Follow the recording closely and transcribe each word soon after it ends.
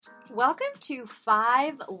Welcome to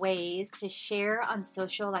 5 Ways to Share on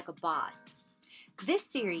Social Like a Boss. This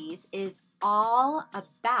series is all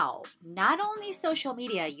about not only social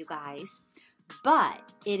media, you guys, but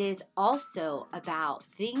it is also about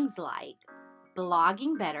things like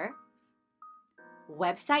blogging better,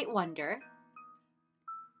 website wonder,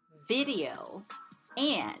 video,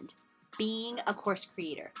 and being a course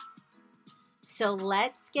creator. So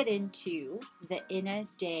let's get into the In a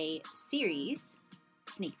Day series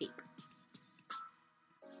sneak peek.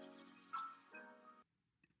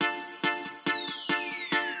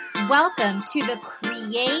 Welcome to the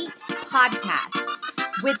Create Podcast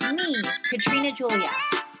with me, Katrina Julia.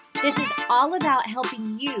 This is all about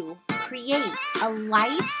helping you create a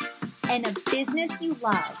life and a business you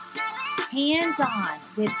love, hands-on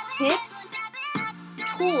with tips,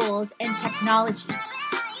 tools, and technology.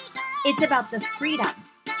 It's about the freedom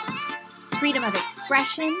of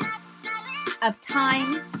expression, of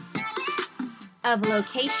time, of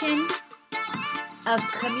location, of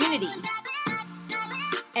community,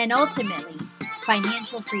 and ultimately,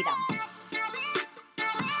 financial freedom.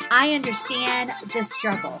 I understand the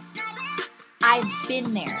struggle. I've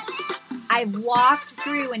been there. I've walked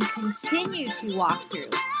through and continue to walk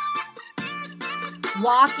through.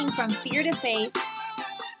 Walking from fear to faith,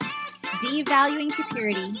 devaluing to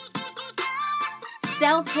purity,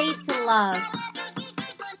 self-hate to love,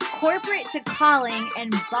 corporate to calling,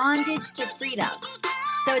 and bondage to freedom.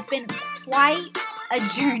 So it's been quite a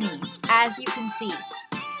journey, as you can see.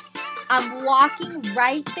 I'm walking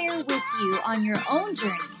right there with you on your own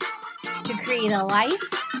journey to create a life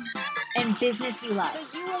and business you love.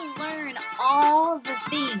 So you will learn all the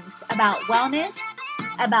things about wellness,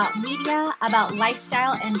 about media, about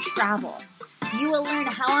lifestyle, and travel. You will learn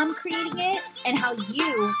how I'm creating it and how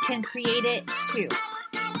you can create it too.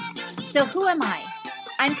 So who am I?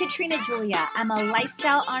 I'm Katrina Julia. I'm a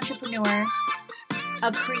lifestyle entrepreneur,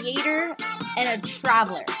 a creator, and a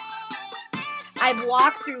traveler. I've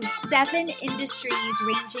walked through 7 industries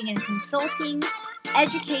ranging in consulting,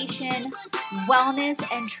 education, wellness,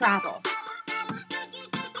 and travel.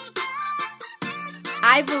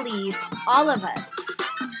 I believe all of us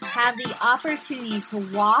have the opportunity to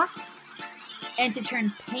walk and to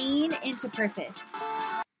turn pain into purpose.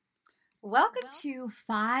 Welcome to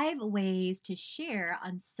 5 Ways to Share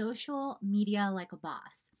on Social Media Like a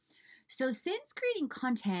Boss. So since creating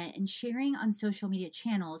content and sharing on social media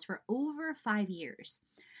channels for over 5 years,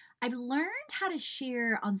 I've learned how to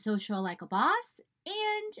share on social like a boss,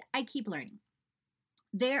 and I keep learning.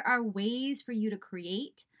 There are ways for you to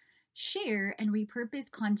create, share, and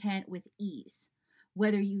repurpose content with ease.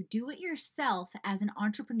 Whether you do it yourself as an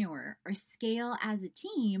entrepreneur or scale as a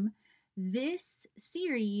team, this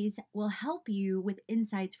series will help you with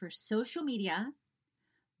insights for social media,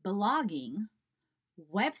 blogging,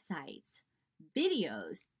 websites,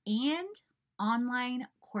 videos, and online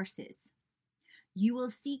courses. You will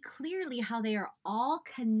see clearly how they are all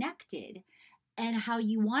connected and how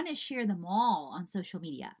you want to share them all on social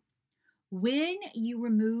media when you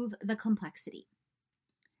remove the complexity.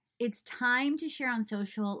 It's time to share on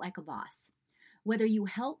social like a boss. Whether you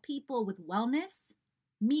help people with wellness,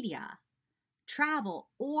 media, travel,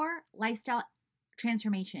 or lifestyle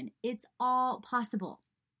transformation, it's all possible.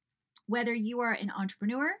 Whether you are an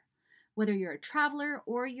entrepreneur, whether you're a traveler,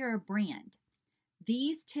 or you're a brand,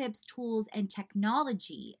 these tips, tools, and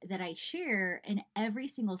technology that I share in every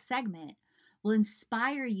single segment will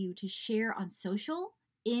inspire you to share on social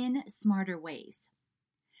in smarter ways.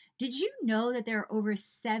 Did you know that there are over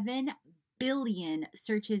 7 billion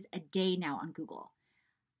searches a day now on Google?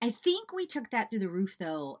 I think we took that through the roof,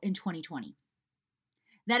 though, in 2020.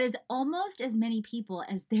 That is almost as many people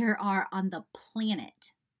as there are on the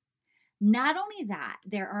planet. Not only that,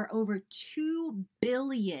 there are over 2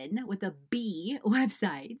 billion with a B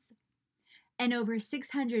websites and over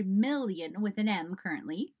 600 million with an M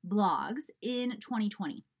currently blogs in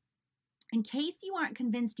 2020. In case you aren't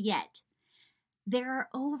convinced yet, there are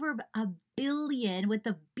over 1 billion with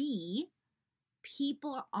a B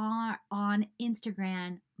people are on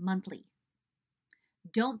Instagram monthly.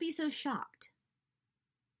 Don't be so shocked.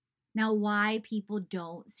 Now, why people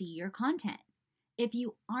don't see your content? If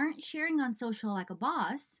you aren't sharing on social like a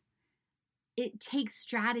boss, it takes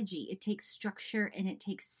strategy, it takes structure, and it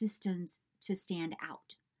takes systems to stand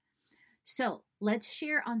out. So let's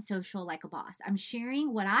share on social like a boss. I'm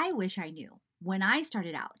sharing what I wish I knew when I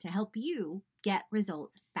started out to help you get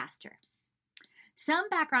results faster. Some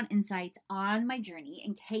background insights on my journey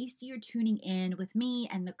in case you're tuning in with me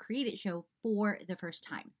and the Create It Show for the first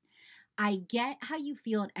time. I get how you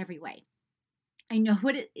feel in every way. I know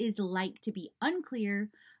what it is like to be unclear,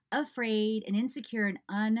 afraid, and insecure in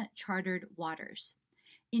uncharted waters.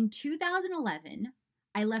 In 2011,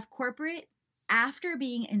 I left corporate after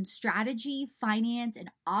being in strategy, finance, and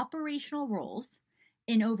operational roles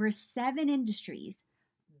in over 7 industries,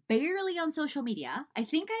 barely on social media. I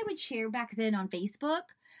think I would share back then on Facebook,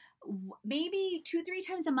 maybe 2-3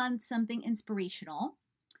 times a month, something inspirational,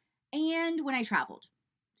 and when I traveled.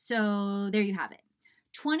 So there you have it.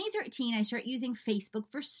 2013, I start using Facebook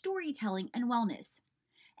for storytelling and wellness.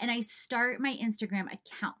 And I start my Instagram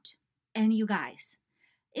account. And you guys,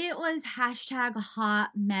 it was hashtag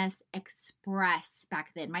hot mess express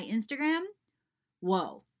back then. My Instagram,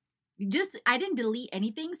 whoa. I didn't delete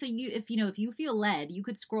anything. So if you feel led, you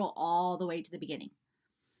could scroll all the way to the beginning.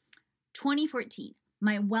 2014,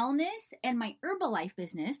 my wellness and my Herbalife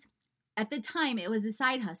business, at the time it was a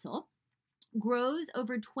side hustle, grows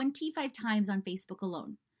over 25 times on Facebook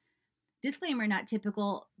alone. Disclaimer, not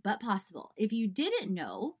typical, but possible. If you didn't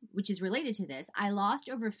know, which is related to this, I lost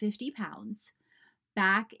over 50 pounds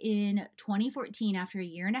back in 2014 after a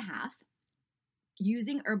year and a half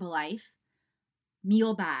using Herbalife,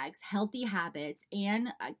 meal bags, healthy habits,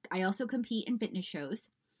 and I also compete in fitness shows.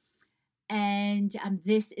 And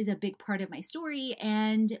this is a big part of my story.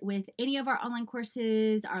 And with any of our online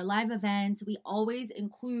courses, our live events, we always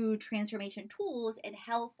include transformation tools in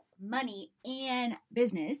health, money, and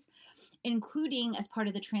business, including as part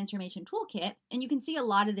of the transformation toolkit. And you can see a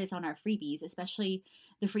lot of this on our freebies, especially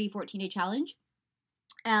the free 14-day challenge.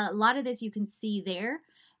 A lot of this you can see there.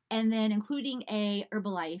 And then including a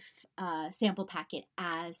Herbalife sample packet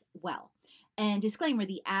as well. And disclaimer,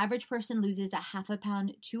 the average person loses a half a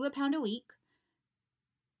pound to a pound a week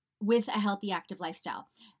with a healthy, active lifestyle.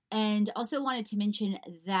 And also wanted to mention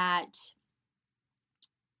that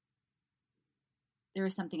there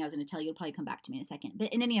was something I was going to tell you. It'll probably come back to me in a second.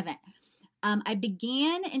 But in any event, I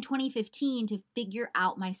began in 2015 to figure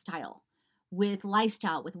out my style with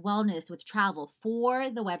lifestyle, with wellness, with travel for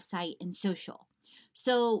the website and social.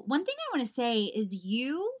 So one thing I want to say is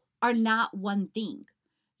you are not one thing.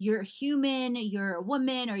 You're a human, you're a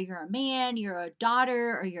woman, or you're a man, you're a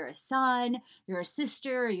daughter, or you're a son, you're a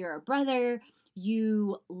sister, or you're a brother.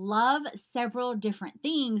 You love several different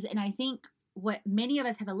things. And I think what many of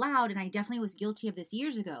us have allowed, and I definitely was guilty of this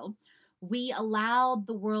years ago, we allowed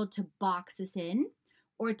the world to box us in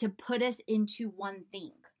or to put us into one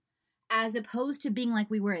thing, as opposed to being like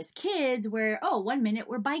we were as kids where, 1 minute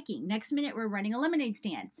we're biking, next minute we're running a lemonade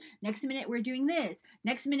stand, next minute we're doing this,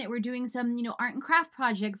 next minute we're doing some, art and craft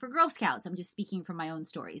project for Girl Scouts. I'm just speaking from my own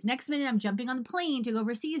stories. Next minute I'm jumping on the plane to go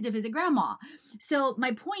overseas to visit grandma. So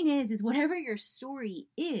my point is whatever your story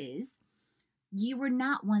is, you were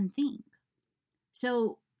not one thing.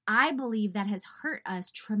 So I believe that has hurt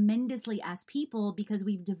us tremendously as people because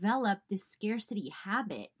we've developed this scarcity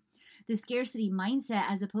habit, the scarcity mindset,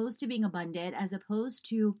 as opposed to being abundant, as opposed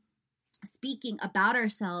to speaking about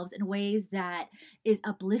ourselves in ways that is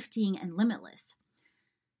uplifting and limitless.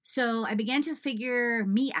 So I began to figure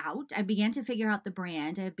me out. I began to figure out the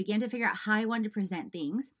brand. I began to figure out how I wanted to present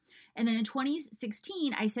things. And then in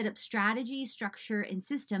 2016, I set up strategy, structure, and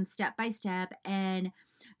systems step by step and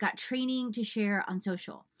got training to share on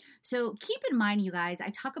social. So keep in mind, you guys, I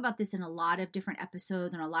talk about this in a lot of different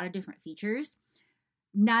episodes and a lot of different features.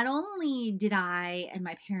 Not only did I and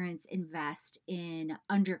my parents invest in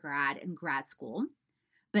undergrad and grad school,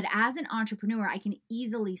 but as an entrepreneur, I can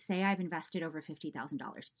easily say I've invested over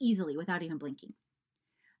 $50,000 easily without even blinking.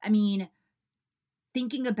 I mean,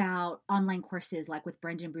 thinking about online courses like with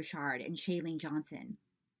Brendon Burchard and Shailene Johnson,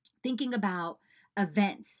 thinking about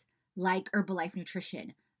events like Herbalife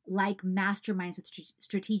Nutrition, like Masterminds with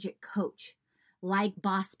Strategic Coach, like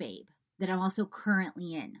Boss Babe that I'm also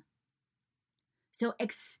currently in. So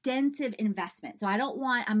extensive investment. So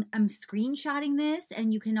I'm screenshotting this,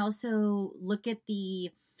 and you can also look at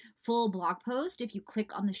the full blog post if you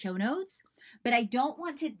click on the show notes. But I don't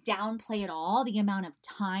want to downplay at all the amount of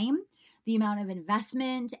time, the amount of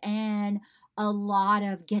investment, and a lot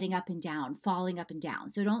of getting up and down, falling up and down.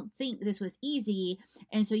 So don't think this was easy.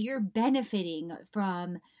 And so you're benefiting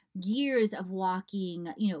from years of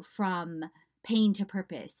walking, from pain to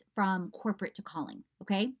purpose, from corporate to calling.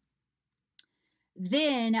 Okay.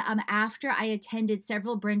 Then after I attended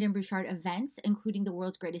several Brendon Burchard events, including the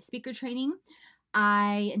World's Greatest Speaker Training,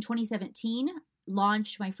 I, in 2017,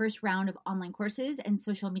 launched my first round of online courses and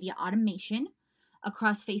social media automation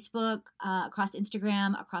across Facebook, across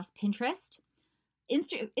Instagram, across Pinterest.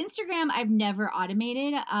 Instagram, I've never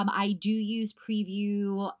automated. I do use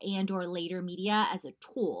Preview and or Later Media as a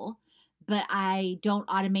tool, but I don't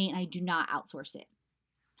automate and I do not outsource it.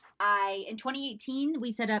 in 2018,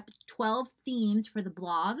 we set up 12 themes for the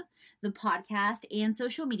blog, the podcast, and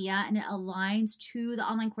social media, and it aligns to the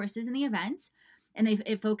online courses and the events. And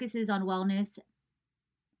it focuses on wellness,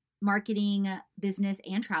 marketing, business,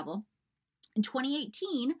 and travel. In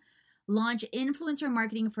 2018, launch influencer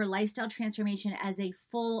marketing for lifestyle transformation as a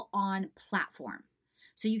full-on platform.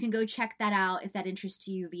 So you can go check that out if that interests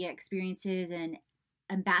you via experiences and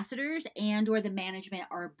ambassadors and or the management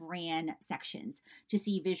or brand sections to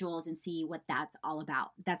see visuals and see what that's all about.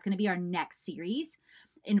 That's going to be our next series,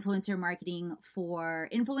 influencer marketing for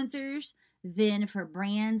influencers, then for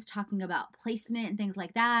brands, talking about placement and things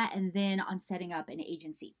like that, and then on setting up an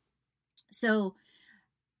agency. So,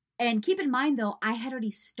 and keep in mind though, I had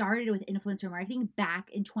already started with influencer marketing back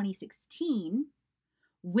in 2016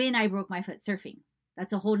 when I broke my foot surfing.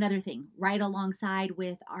 That's a whole nother thing, right alongside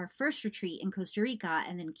with our first retreat in Costa Rica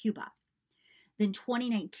and then Cuba. Then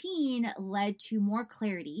 2019 led to more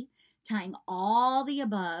clarity, tying all the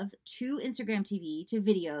above to Instagram TV, to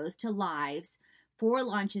videos, to lives, for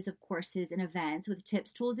launches of courses and events with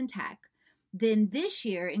tips, tools, and tech. Then this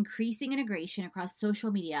year, increasing integration across social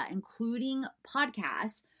media, including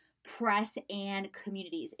podcasts, press, and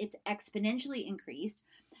communities. It's exponentially increased.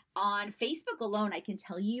 On Facebook alone, I can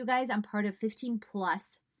tell you guys, I'm part of 15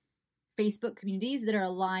 plus Facebook communities that are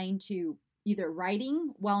aligned to either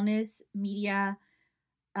writing, wellness, media,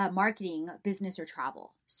 marketing, business, or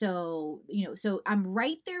travel. So, so I'm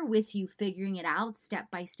right there with you, figuring it out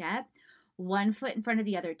step by step, one foot in front of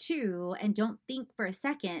the other too. And don't think for a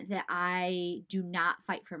second that I do not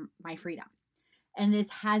fight for my freedom. And this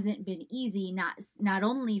hasn't been easy, not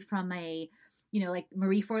only from a, like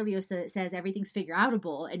Marie Forleo says, everything's figure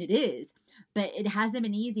outable, and it is, but it hasn't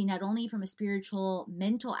been easy, not only from a spiritual,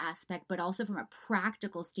 mental aspect, but also from a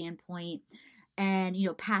practical standpoint and,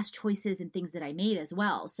 past choices and things that I made as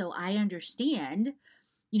well. So I understand,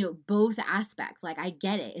 both aspects. Like, I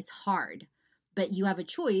get it. It's hard, but you have a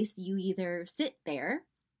choice. You either sit there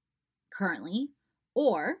currently,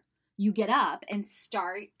 or you get up and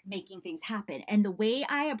start making things happen. And the way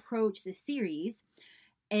I approach this series,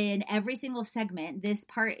 in every single segment, this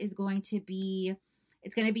part is going to be,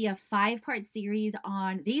 it's going to be a 5-part series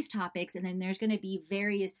on these topics. And then there's going to be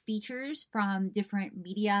various features from different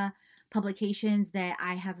media publications that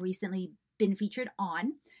I have recently been featured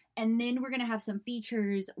on. And then we're going to have some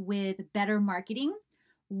features with Better Marketing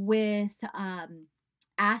with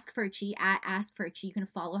Ask Furchi, at Ask Furchi. You can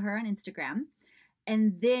follow her on Instagram.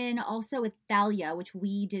 And then also with Thalia, which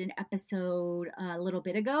we did an episode a little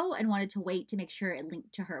bit ago and wanted to wait to make sure it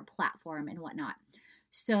linked to her platform and whatnot.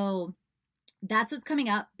 So that's what's coming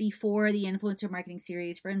up before the influencer marketing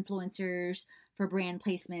series for influencers, for brand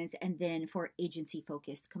placements, and then for agency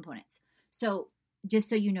focused components. So just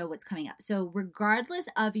so you know what's coming up. So regardless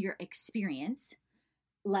of your experience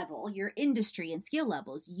level, your industry and skill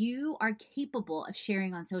levels, you are capable of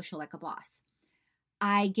sharing on social like a boss.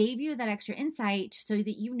 I gave you that extra insight so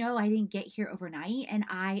that I didn't get here overnight, and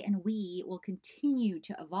I and we will continue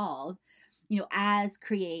to evolve, as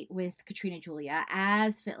Create with Katrina Julia,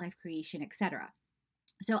 as Fit Life Creation, etc.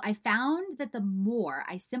 So I found that the more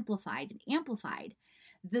I simplified and amplified,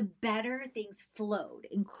 the better things flowed,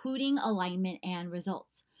 including alignment and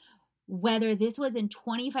results. Whether this was in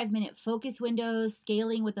 25-minute focus windows,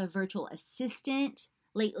 scaling with a virtual assistant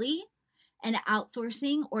lately, and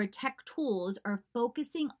outsourcing, or tech tools, are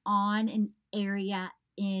focusing on an area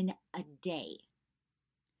in a day.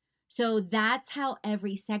 So that's how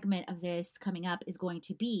every segment of this coming up is going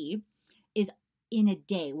to be, is in a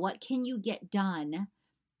day. What can you get done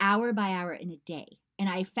hour by hour in a day? And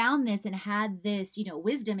I found this and had this,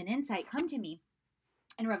 wisdom and insight come to me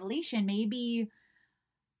in revelation, maybe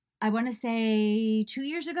I want to say 2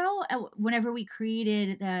 years ago, whenever we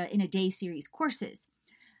created the In a Day series courses.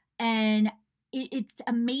 And it's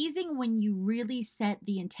amazing when you really set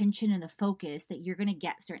the intention and the focus that you're going to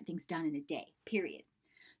get certain things done in a day, period.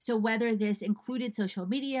 So whether this included social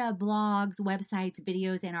media, blogs, websites,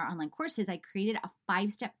 videos, and our online courses, I created a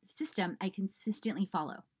 5-step system I consistently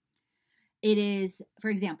follow. It is,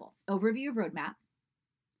 for example, overview of roadmap,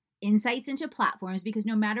 insights into platforms, because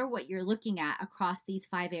no matter what you're looking at across these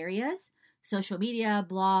 5 areas, social media,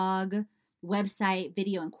 blog, website,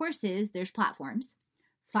 video, and courses, there's platforms.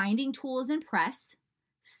 Finding tools and press,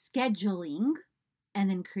 scheduling, and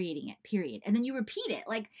then creating it, period. And then you repeat it.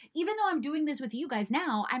 Like, even though I'm doing this with you guys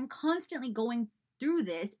now, I'm constantly going through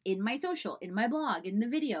this in my social, in my blog, in the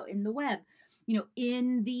video, in the web,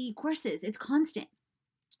 in the courses. It's constant.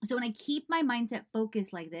 So when I keep my mindset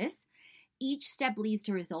focused like this, each step leads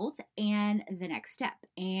to results and the next step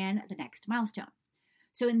and the next milestone.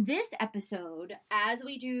 So in this episode, as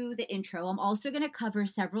we do the intro, I'm also going to cover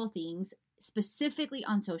several things specifically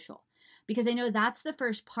on social, because I know that's the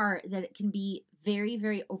first part that it can be very,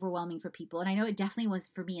 very overwhelming for people. And I know it definitely was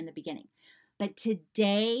for me in the beginning. But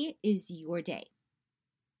today is your day.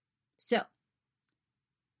 So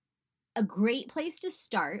a great place to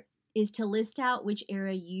start is to list out which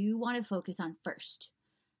area you want to focus on first: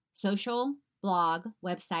 social, blog,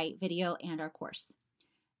 website, video, and our course.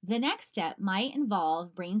 The next step might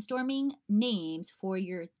involve brainstorming names for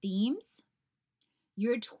your themes,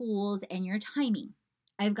 your tools, and your timing.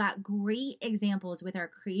 I've got great examples with our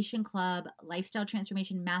Creation Club, Lifestyle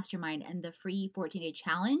Transformation Mastermind, and the free 14-day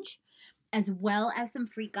challenge, as well as some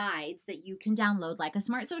free guides that you can download, like a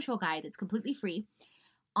Smart Social Guide that's completely free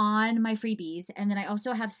on my freebies. And then I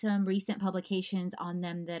also have some recent publications on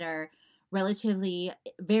them that are relatively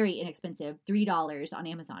very inexpensive, $3 on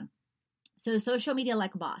Amazon. So social media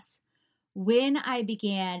like a boss. When I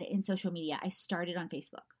began in social media, I started on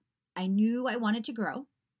Facebook. I knew I wanted to grow,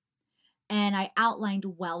 and I outlined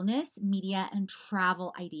wellness, media, and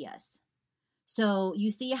travel ideas. So you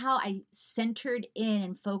see how I centered in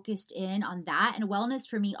and focused in on that. And wellness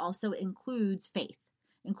for me also includes faith,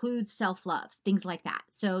 includes self-love, things like that.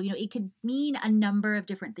 So, it could mean a number of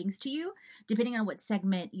different things to you, depending on what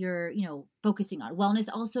segment you're, focusing on. Wellness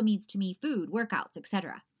also means to me food, workouts,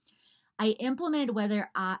 etc. I implemented whether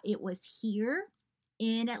it was here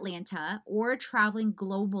in Atlanta or traveling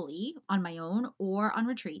globally on my own or on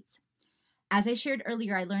retreats. As I shared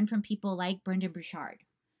earlier, I learned from people like Brendon Burchard,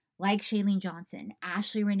 like Shailene Johnson,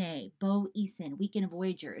 Ashley Renee, Bo Eason, Weekend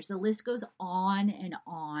Voyagers. The list goes on and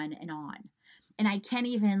on and on. And I can't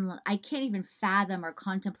even fathom or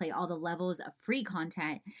contemplate all the levels of free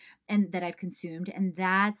content and that I've consumed. And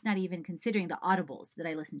that's not even considering the audibles that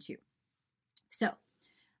I listen to. So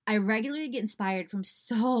I regularly get inspired from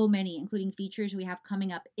so many, including features we have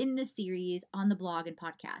coming up in this series on the blog and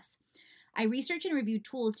podcast. I research and review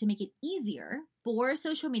tools to make it easier for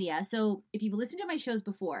social media. So if you've listened to my shows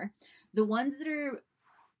before, the ones that are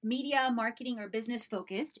media, marketing, or business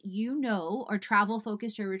focused, or travel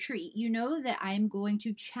focused or retreat, that I'm going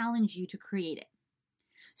to challenge you to create it.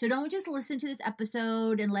 So don't just listen to this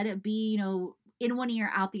episode and let it be, in one ear,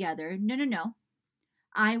 out the other. No.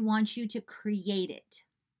 I want you to create it.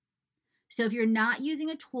 So if you're not using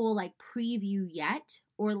a tool like Preview yet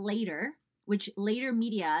or Later, which Later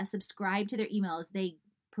Media, subscribe to their emails, they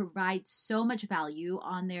provide so much value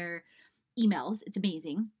on their emails. It's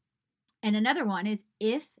amazing. And another one is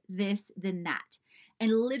If This Then That.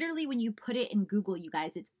 And literally when you put it in Google, you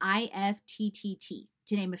guys, it's IFTTT,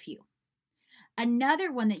 to name a few.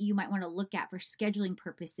 Another one that you might want to look at for scheduling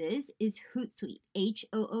purposes is Hootsuite,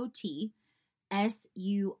 HOOTSUITE.com.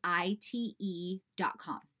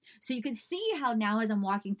 So you can see how now as I'm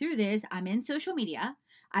walking through this, I'm in social media.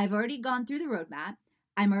 I've already gone through the roadmap.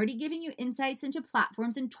 I'm already giving you insights into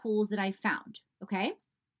platforms and tools that I found, okay?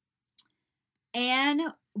 And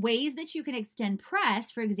ways that you can extend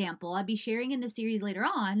press. For example, I'll be sharing in the series later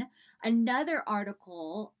on another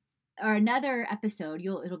article or another episode.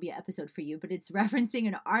 It'll be an episode for you, but it's referencing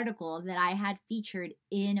an article that I had featured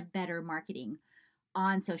in Better Marketing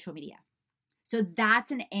on social media. So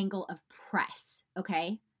that's an angle of press,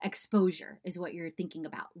 okay? Exposure is what you're thinking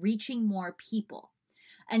about, reaching more people.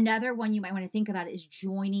 Another one you might want to think about is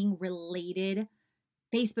joining related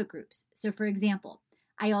Facebook groups. So for example,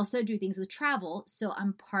 I also do things with travel, so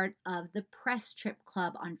I'm part of the Press Trip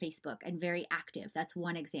Club on Facebook and very active. That's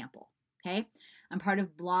one example, okay? I'm part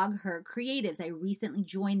of Blog Her Creatives. I recently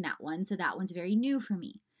joined that one, so that one's very new for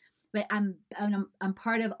me. But I'm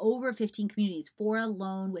part of over 15 communities, 4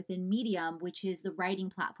 alone within Medium, which is the writing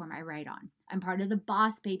platform I write on. I'm part of the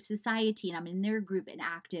Boss Babe Society, and I'm in their group and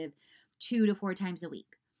active 2 to 4 times a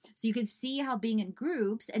week. So you can see how being in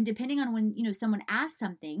groups, and depending on when someone asks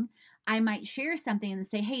something, I might share something and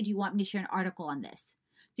say, hey, do you want me to share an article on this?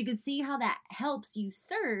 So you can see how that helps you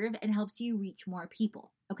serve and helps you reach more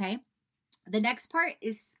people, okay? The next part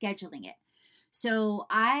is scheduling it. So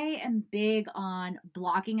I am big on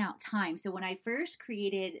blocking out time. So when I first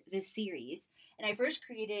created this series and I first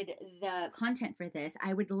created the content for this,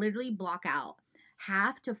 I would literally block out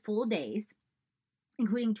half to full days,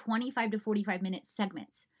 including 25 to 45 minute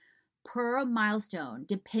segments per milestone,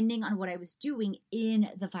 depending on what I was doing in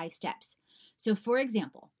the 5 steps. So for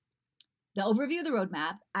example, the overview of the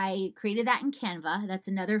roadmap, I created that in Canva. That's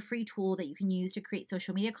another free tool that you can use to create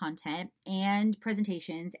social media content and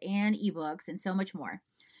presentations and ebooks and so much more.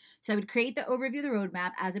 So I would create the overview of the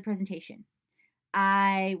roadmap as a presentation.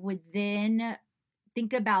 I would then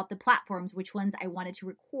think about the platforms, which ones I wanted to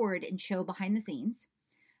record and show behind the scenes.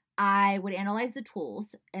 I would analyze the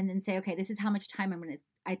tools and then say, okay, this is how much time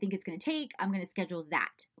I think it's going to take. I'm going to schedule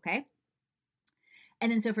that. Okay.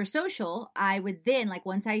 And then so for social, I would then, like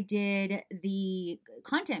once I did the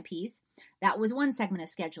content piece, that was one segment of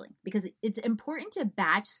scheduling, because it's important to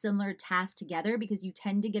batch similar tasks together because you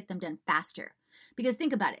tend to get them done faster. Because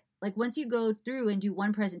think about it, like once you go through and do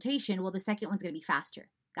one presentation, well, the second one's going to be faster.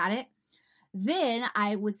 Got it? Then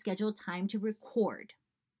I would schedule time to record.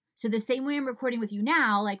 So the same way I'm recording with you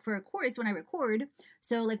now, like for a course when I record,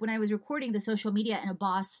 so like when I was recording the social media in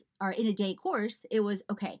a day course, it was,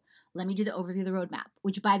 okay, let me do the overview of the roadmap,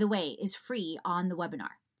 which by the way is free on the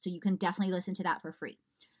webinar. So you can definitely listen to that for free.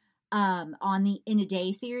 On the In a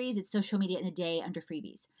Day series, it's social media in a day under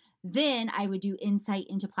freebies. Then I would do insight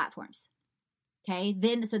into platforms. Okay.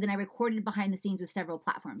 Then I recorded behind the scenes with several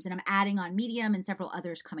platforms, and I'm adding on Medium and several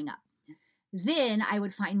others coming up. Then I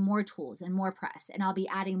would find more tools and more press, and I'll be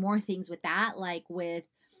adding more things with that, like with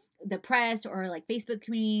the press or like Facebook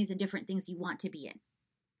communities and different things you want to be in.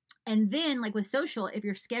 And then like with social, if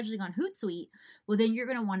you're scheduling on Hootsuite, well, then you're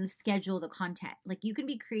going to want to schedule the content. Like you can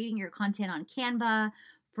be creating your content on Canva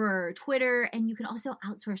for Twitter, and you can also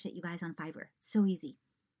outsource it, you guys, on Fiverr. So easy.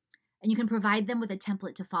 And you can provide them with a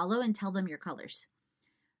template to follow and tell them your colors.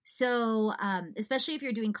 So especially if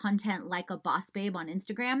you're doing content like a Boss Babe on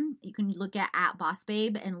Instagram, you can look at Boss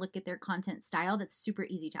Babe and look at their content style. That's super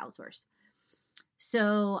easy to outsource.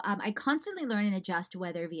 So I constantly learn and adjust,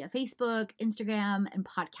 whether via Facebook, Instagram, and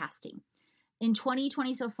podcasting. In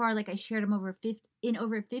 2020 so far, like I shared, I'm in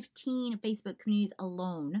over 15 Facebook communities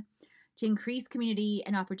alone to increase community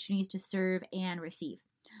and opportunities to serve and receive.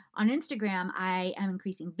 On Instagram, I am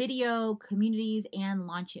increasing video, communities, and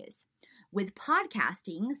launches. With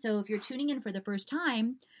podcasting, so if you're tuning in for the first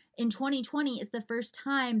time, in 2020 is the first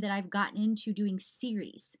time that I've gotten into doing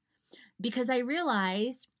series, because I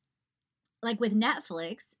realized, like with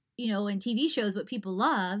Netflix, and TV shows, what people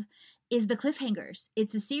love is the cliffhangers.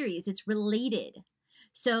 It's a series, it's related.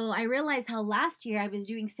 So I realized how last year I was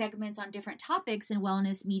doing segments on different topics in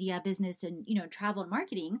wellness, media, business, and, travel and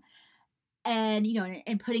marketing, and,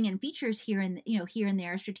 and putting in features here and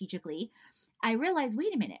there strategically. I realized,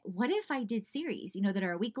 wait a minute, what if I did series, that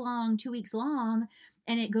are a week long, 2 weeks long,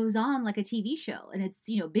 and it goes on like a TV show and it's,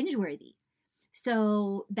 binge worthy.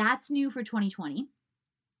 So that's new for 2020.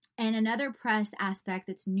 And another press aspect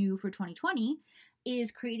that's new for 2020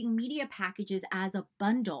 is creating media packages as a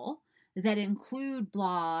bundle that include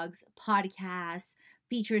blogs, podcasts,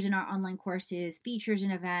 features in our online courses, features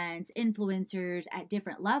in events, influencers at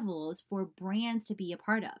different levels for brands to be a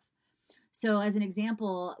part of. So as an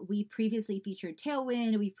example, we've previously featured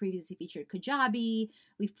Tailwind, we've previously featured Kajabi,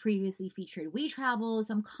 we've previously featured WeTravel.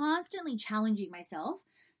 So I'm constantly challenging myself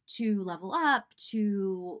to level up,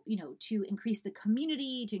 to increase the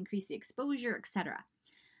community, to increase the exposure, etc.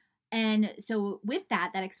 And so with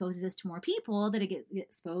that exposes us to more people, that get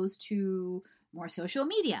exposed to more social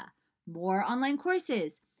media, more online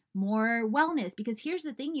courses, more wellness. Because here's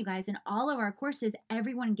the thing, you guys, in all of our courses,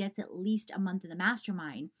 everyone gets at least a month in the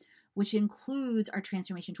mastermind, which includes our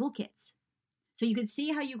transformation toolkits. So you could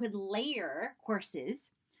see how you could layer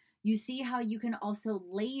courses. You see how you can also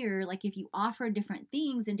layer, like if you offer different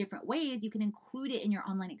things in different ways, you can include it in your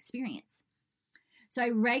online experience. So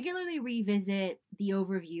I regularly revisit the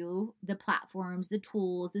overview, the platforms, the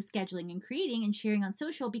tools, the scheduling and creating and sharing on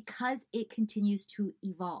social, because it continues to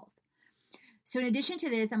evolve. So in addition to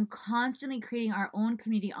this, I'm constantly creating our own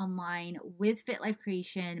community online with Fit Life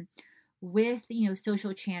Creation, with,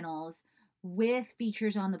 social channels, with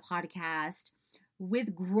features on the podcast,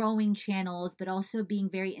 with growing channels, but also being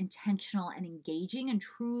very intentional and engaging and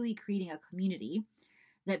truly creating a community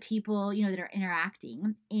that people, that are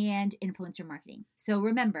interacting, and influencer marketing. So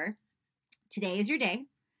remember, today is your day.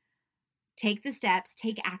 Take the steps,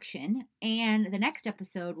 take action. And the next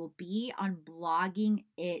episode will be on blogging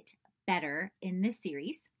it better in this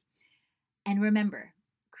series. And remember,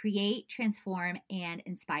 create, transform, and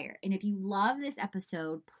inspire. And if you love this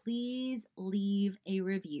episode, please leave a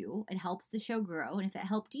review. It helps the show grow. And if it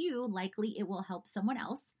helped you, likely it will help someone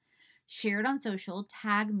else. Share it on social.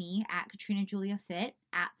 Tag me at Katrina Julia Fit,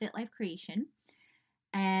 at Fit Life Creation.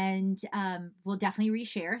 And we'll definitely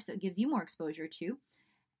reshare, so it gives you more exposure too.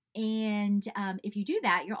 And if you do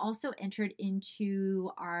that, you're also entered into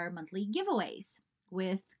our monthly giveaways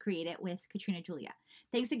with Create It with Katrina Julia.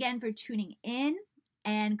 Thanks again for tuning in.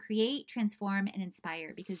 And create, transform, and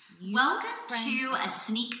inspire, because you... Welcome to a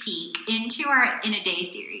sneak peek into our In a Day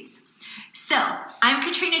series. So, I'm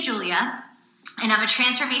Katrina Julia, and I'm a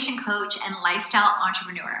transformation coach and lifestyle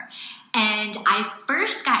entrepreneur. And I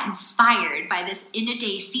first got inspired by this In a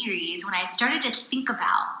Day series when I started to think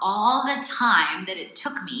about all the time that it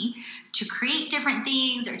took me to create different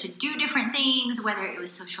things or to do different things, whether it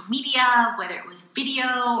was social media, whether it was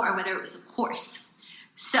video, or whether it was a course.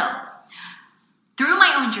 So through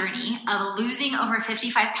my own journey of losing over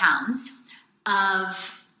 55 pounds,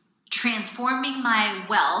 of transforming my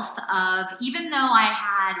wealth, of even though I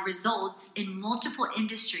had results in multiple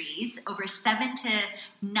industries, over 7 to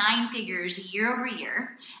 9 figures year over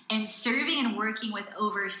year, and serving and working with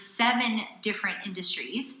over 7 different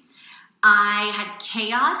industries, I had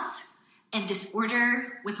chaos and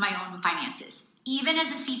disorder with my own finances. Even as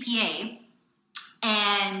a CPA,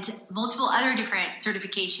 and multiple other different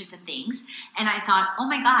certifications and things. And I thought, oh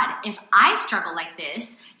my God, if I struggle like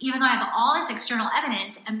this, even though I have all this external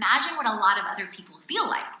evidence, imagine what a lot of other people feel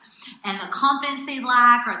like. And the confidence they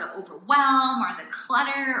lack, or the overwhelm, or the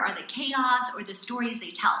clutter, or the chaos, or the stories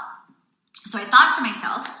they tell. So I thought to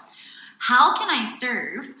myself, how can I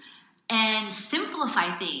serve and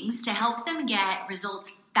simplify things to help them get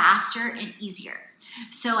results faster and easier?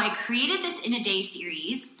 So I created this In a Day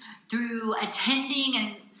series through attending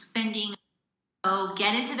and spending,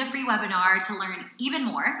 get into the free webinar to learn even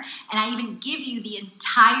more. And I even give you the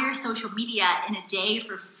entire social media in a day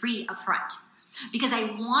for free upfront. Because I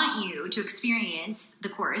want you to experience the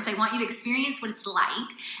course. I want you to experience what it's like.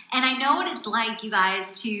 And I know what it's like, you guys,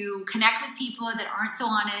 to connect with people that aren't so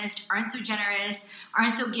honest, aren't so generous,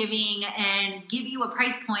 aren't so giving, and give you a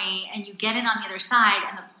price point, and you get in on the other side,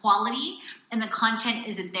 and the quality and the content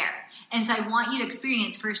isn't there. And so I want you to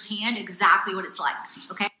experience firsthand exactly what it's like,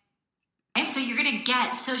 okay? So you're gonna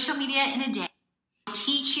get social media in a day. I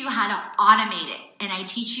teach you how to automate it, and I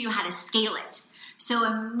teach you how to scale it. So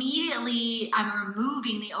immediately I'm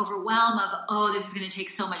removing the overwhelm of, oh, this is going to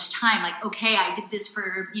take so much time. Like, okay, I did this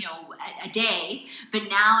for, a day, but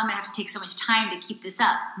now I'm going to have to take so much time to keep this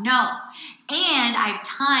up. No. And I've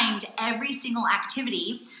timed every single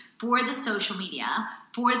activity for the social media,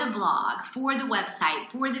 for the blog, for the website,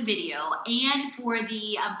 for the video, and for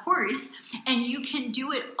the course. And you can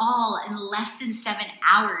do it all in less than 7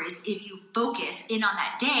 hours if you focus in on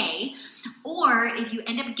that day. Or if you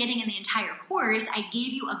end up getting in the entire course, I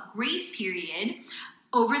gave you a grace period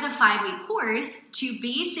over the 5-week course to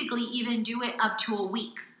basically even do it up to a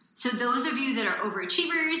week. So those of you that are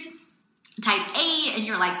overachievers, type A, and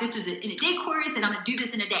you're like, this is an In a Day course, and I'm going to do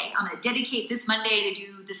this in a day. I'm going to dedicate this Monday to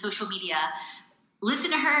do the social media.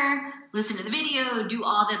 Listen to her, listen to the video, do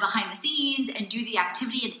all the behind the scenes, and do the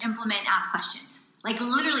activity and implement, ask questions. Like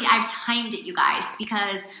literally, I've timed it, you guys,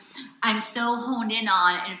 because I'm so honed in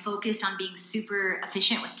on and focused on being super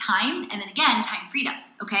efficient with time. And then again, time freedom,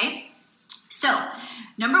 okay? So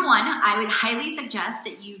number 1, I would highly suggest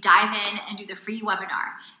that you dive in and do the free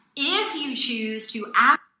webinar. If you choose to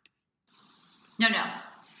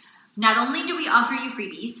not only do we offer you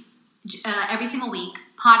freebies every single week,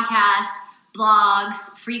 podcasts, blogs,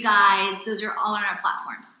 free guides, those are all on our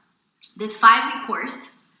platform. This 5-week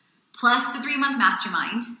course, plus the 3-month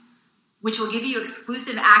mastermind, which will give you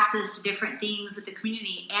exclusive access to different things with the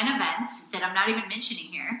community and events that I'm not even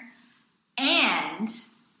mentioning here, and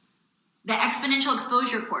the exponential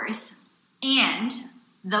exposure course, and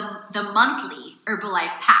the monthly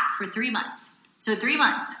Herbalife pack for 3 months. So 3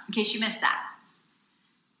 months, in case you missed that,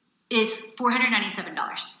 is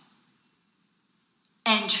 $497.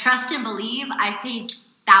 And trust and believe, I've paid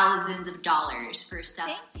thousands of dollars for stuff.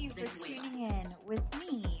 Thank you for tuning in with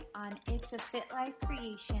me on It's a Fit Life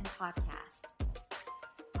Creation podcast.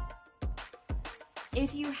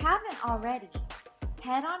 If you haven't already,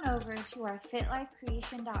 head on over to our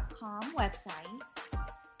fitlifecreation.com website,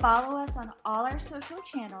 follow us on all our social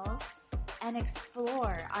channels, and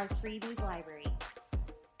explore our freebies library.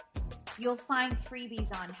 You'll find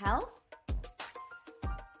freebies on health,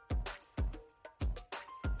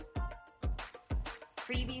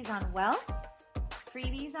 freebies on wealth,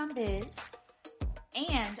 freebies on biz,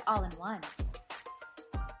 and all in one.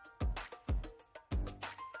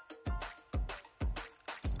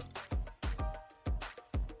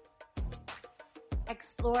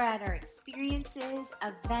 Explore at our experiences,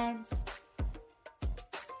 events,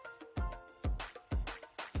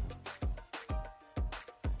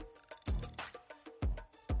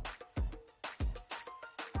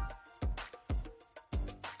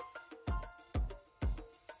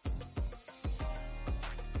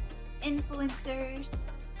 influencers.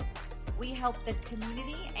 We help the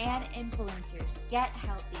community and influencers get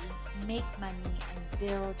healthy, make money, and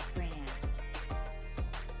build brands.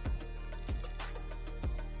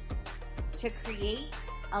 To create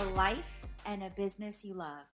a life and a business you love.